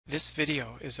This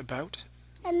video is about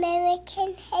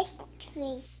American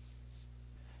history.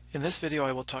 In this video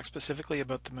I will talk specifically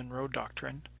about the Monroe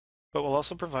Doctrine, but will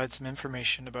also provide some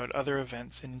information about other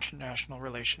events in international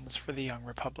relations for the young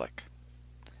republic.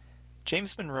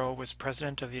 James Monroe was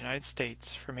President of the United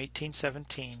States from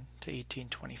 1817 to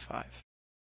 1825.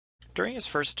 During his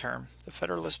first term, the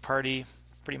Federalist Party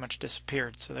pretty much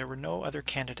disappeared, so there were no other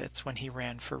candidates when he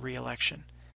ran for re-election.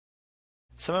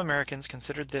 Some Americans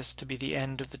considered this to be the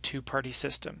end of the two-party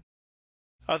system.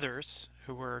 Others,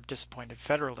 who were disappointed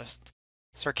Federalists,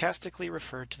 sarcastically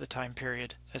referred to the time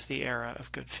period as the era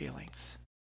of good feelings.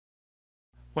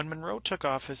 When Monroe took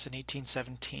office in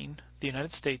 1817, the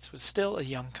United States was still a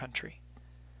young country.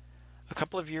 A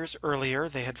couple of years earlier,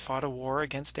 they had fought a war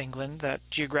against England that,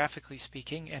 geographically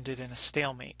speaking, ended in a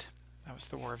stalemate. That was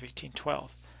the War of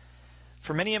 1812.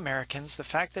 For many Americans, the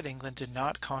fact that England did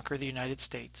not conquer the United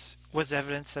States was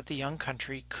evidence that the young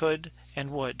country could and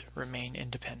would remain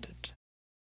independent.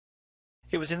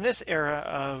 It was in this era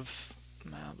of,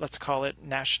 let's call it,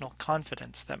 national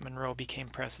confidence that Monroe became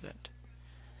president.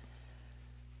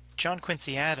 John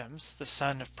Quincy Adams, the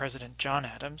son of President John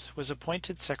Adams, was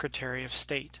appointed Secretary of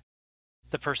State,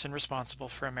 the person responsible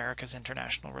for America's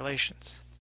international relations.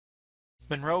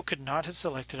 Monroe could not have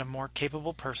selected a more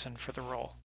capable person for the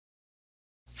role.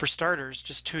 For starters,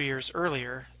 just 2 years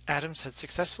earlier, Adams had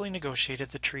successfully negotiated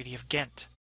the Treaty of Ghent,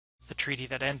 the treaty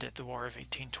that ended the War of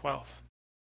 1812.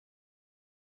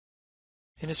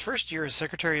 In his first year as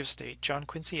Secretary of State, John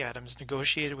Quincy Adams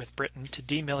negotiated with Britain to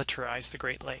demilitarize the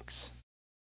Great Lakes.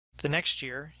 The next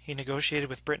year, he negotiated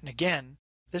with Britain again,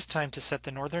 this time to set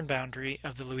the northern boundary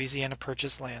of the Louisiana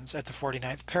Purchase lands at the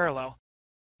 49th parallel,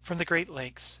 from the Great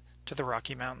Lakes to the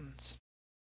Rocky Mountains.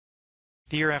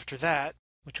 The year after that,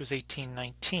 which was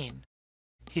 1819,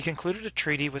 he concluded a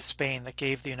treaty with Spain that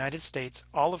gave the United States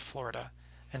all of Florida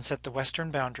and set the western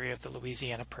boundary of the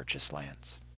Louisiana Purchase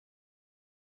lands.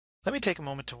 Let me take a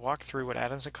moment to walk through what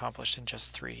Adams accomplished in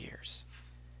just 3 years.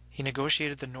 He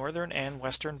negotiated the northern and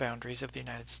western boundaries of the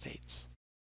United States.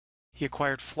 He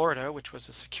acquired Florida, which was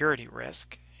a security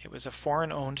risk. It was a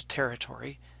foreign-owned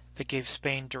territory that gave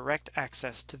Spain direct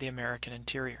access to the American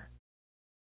interior.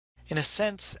 In a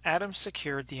sense, Adams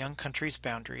secured the young country's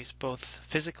boundaries both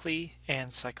physically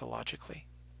and psychologically.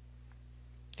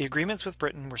 The agreements with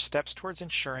Britain were steps towards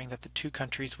ensuring that the two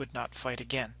countries would not fight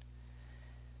again.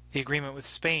 The agreement with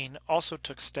Spain also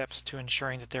took steps to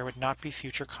ensuring that there would not be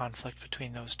future conflict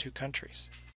between those two countries.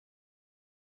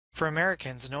 For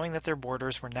Americans, knowing that their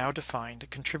borders were now defined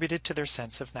contributed to their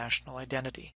sense of national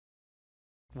identity.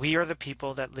 We are the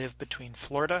people that live between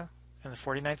Florida and the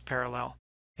 49th parallel,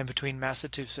 and between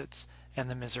Massachusetts and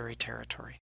the Missouri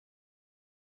Territory.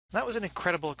 That was an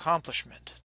incredible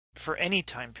accomplishment for any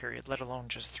time period, let alone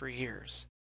just 3 years.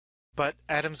 But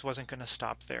Adams wasn't going to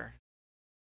stop there.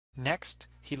 Next,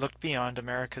 he looked beyond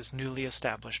America's newly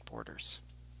established borders.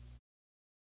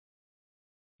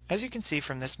 As you can see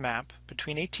from this map,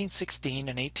 between 1816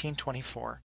 and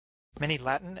 1824, many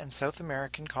Latin and South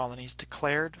American colonies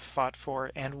declared, fought for,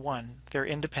 and won their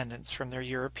independence from their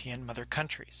European mother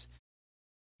countries.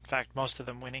 In fact, most of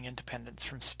them winning independence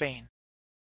from Spain.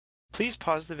 Please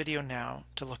pause the video now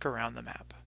to look around the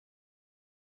map.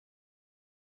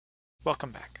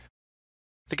 Welcome back.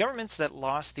 The governments that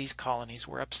lost these colonies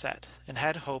were upset and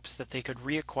had hopes that they could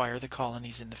reacquire the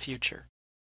colonies in the future.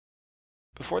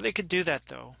 Before they could do that,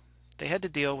 though, they had to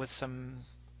deal with some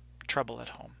trouble at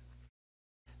home.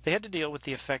 They had to deal with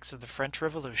the effects of the French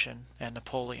Revolution and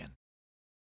Napoleon.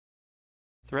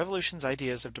 The Revolution's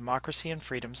ideas of democracy and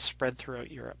freedom spread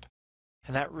throughout Europe,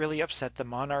 and that really upset the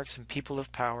monarchs and people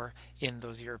of power in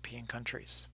those European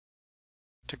countries.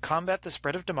 To combat the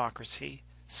spread of democracy,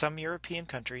 some European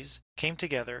countries came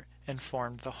together and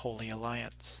formed the Holy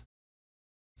Alliance.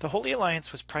 The Holy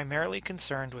Alliance was primarily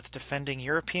concerned with defending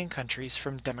European countries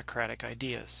from democratic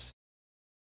ideas.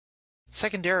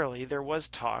 Secondarily, there was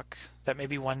talk that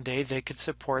maybe one day they could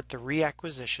support the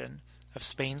reacquisition of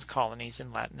Spain's colonies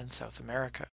in Latin and South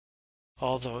America,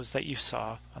 all those that you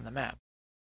saw on the map.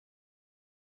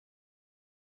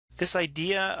 This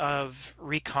idea of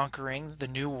reconquering the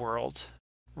New World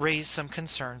raised some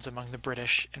concerns among the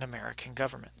British and American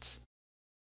governments.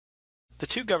 The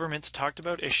two governments talked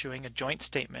about issuing a joint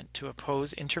statement to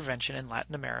oppose intervention in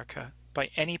Latin America by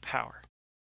any power,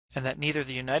 and that neither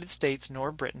the United States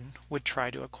nor Britain would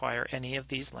try to acquire any of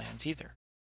these lands either.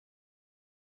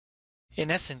 In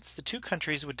essence, the two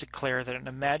countries would declare that an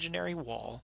imaginary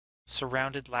wall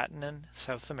surrounded Latin and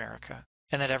South America,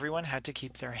 and that everyone had to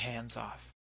keep their hands off.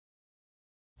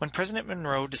 When President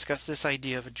Monroe discussed this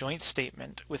idea of a joint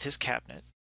statement with his cabinet,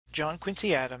 John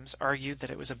Quincy Adams argued that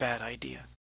it was a bad idea.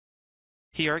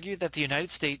 He argued that the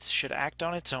United States should act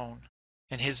on its own,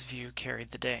 and his view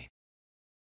carried the day.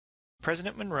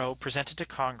 President Monroe presented to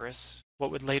Congress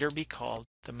what would later be called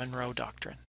the Monroe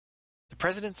Doctrine. The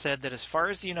president said that as far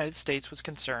as the United States was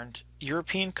concerned,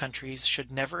 European countries should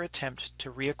never attempt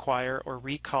to reacquire or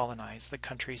recolonize the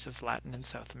countries of Latin and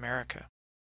South America.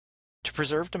 To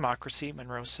preserve democracy,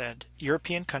 Monroe said,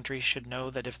 European countries should know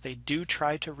that if they do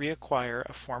try to reacquire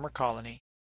a former colony,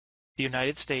 the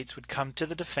United States would come to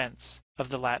the defense of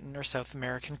the Latin or South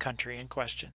American country in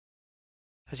question.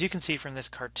 As you can see from this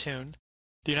cartoon,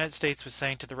 the United States was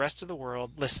saying to the rest of the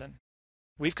world, listen,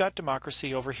 we've got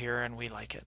democracy over here and we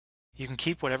like it. You can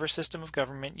keep whatever system of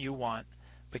government you want,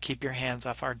 but keep your hands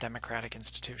off our democratic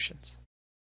institutions.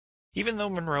 Even though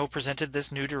Monroe presented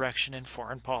this new direction in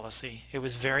foreign policy, it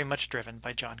was very much driven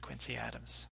by John Quincy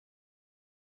Adams.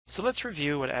 So let's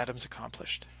review what Adams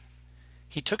accomplished.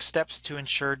 He took steps to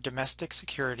ensure domestic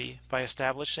security by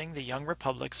establishing the young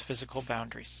republic's physical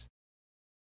boundaries.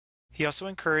 He also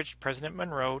encouraged President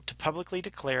Monroe to publicly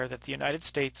declare that the United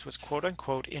States was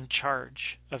quote-unquote in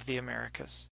charge of the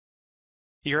Americas.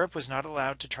 Europe was not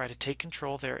allowed to try to take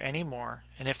control there anymore,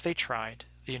 and if they tried,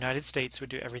 the United States would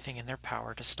do everything in their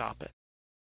power to stop it.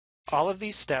 All of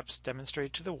these steps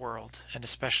demonstrated to the world, and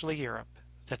especially Europe,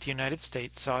 that the United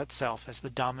States saw itself as the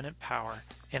dominant power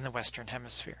in the Western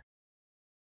Hemisphere.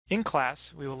 In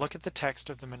class, we will look at the text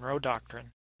of the Monroe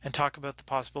Doctrine and talk about the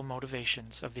possible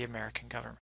motivations of the American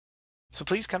government. So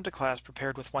please come to class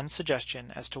prepared with one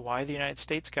suggestion as to why the United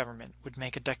States government would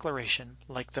make a declaration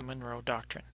like the Monroe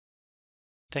Doctrine.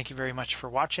 Thank you very much for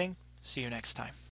watching. See you next time.